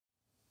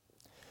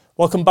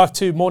Welcome back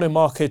to Morning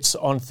Markets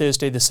on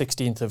Thursday the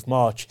 16th of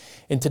March.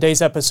 In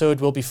today's episode,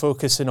 we'll be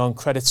focusing on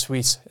Credit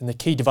Suisse and the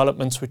key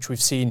developments which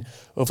we've seen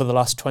over the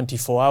last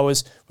 24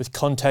 hours with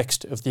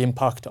context of the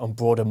impact on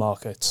broader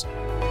markets.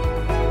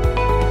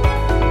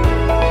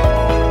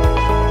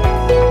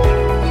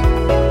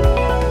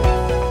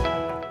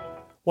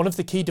 One of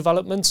the key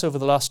developments over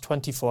the last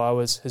 24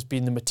 hours has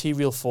been the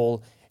material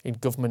fall in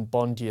government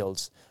bond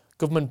yields.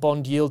 Government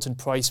bond yields and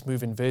price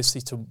move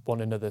inversely to one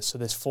another, so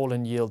this fall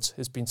in yields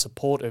has been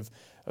supportive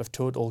of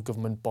total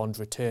government bond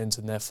returns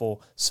and therefore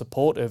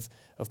supportive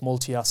of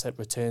multi-asset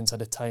returns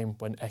at a time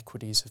when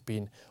equities have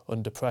been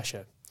under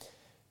pressure.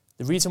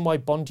 The reason why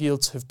bond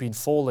yields have been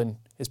falling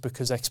is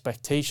because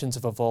expectations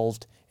have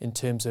evolved in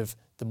terms of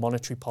the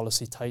monetary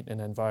policy tightening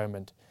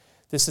environment.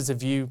 This is a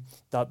view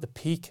that the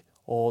peak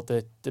or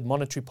the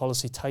monetary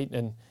policy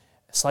tightening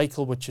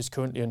cycle which is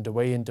currently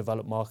underway in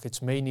developed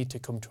markets may need to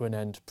come to an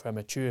end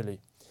prematurely.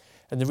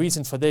 And the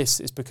reason for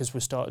this is because we're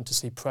starting to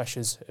see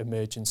pressures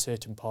emerge in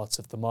certain parts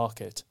of the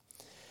market.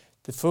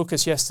 The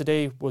focus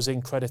yesterday was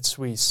in Credit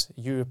Suisse, a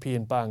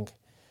European bank.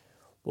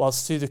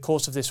 Whilst through the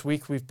course of this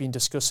week we've been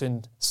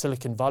discussing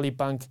Silicon Valley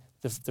Bank,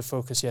 the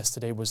focus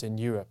yesterday was in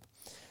Europe.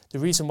 The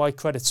reason why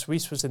Credit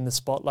Suisse was in the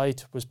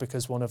spotlight was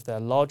because one of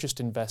their largest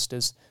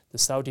investors, the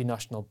Saudi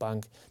National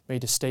Bank,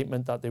 made a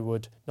statement that they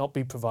would not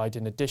be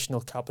providing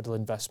additional capital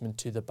investment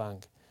to the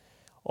bank.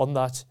 On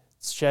that,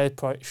 share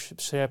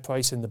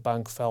price in the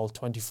bank fell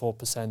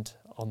 24%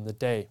 on the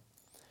day.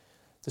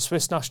 The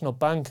Swiss National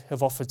Bank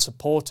have offered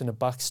support and a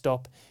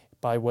backstop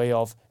by way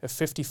of a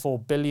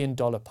 $54 billion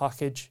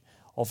package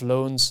of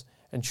loans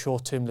and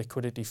short-term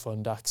liquidity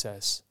fund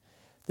access.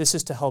 This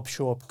is to help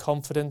shore up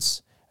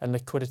confidence and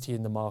liquidity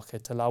in the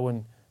market,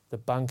 allowing the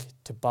bank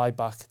to buy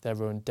back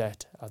their own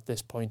debt at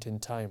this point in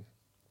time.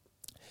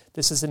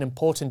 This is an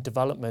important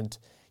development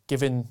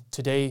given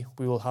today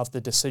we will have the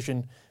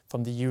decision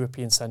from the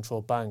European Central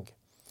Bank.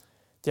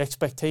 The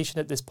expectation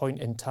at this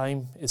point in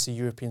time is the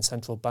European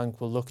Central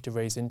Bank will look to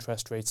raise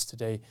interest rates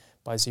today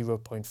by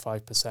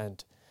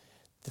 0.5%.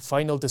 The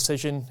final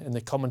decision and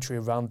the commentary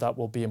around that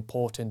will be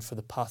important for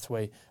the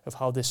pathway of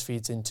how this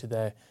feeds into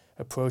their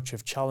approach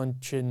of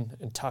challenging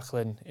and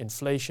tackling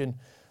inflation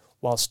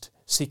whilst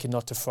seeking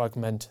not to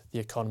fragment the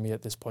economy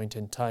at this point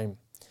in time.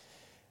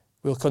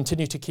 We'll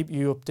continue to keep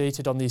you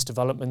updated on these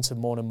developments in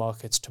morning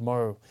markets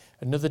tomorrow.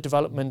 Another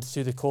development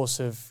through the course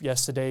of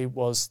yesterday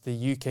was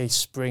the UK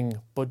spring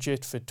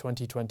budget for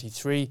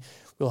 2023.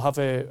 We'll have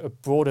a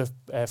broader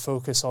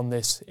focus on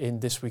this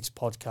in this week's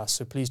podcast,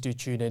 so please do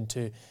tune in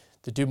to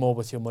the Do More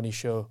With Your Money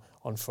show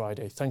on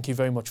Friday. Thank you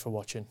very much for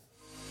watching.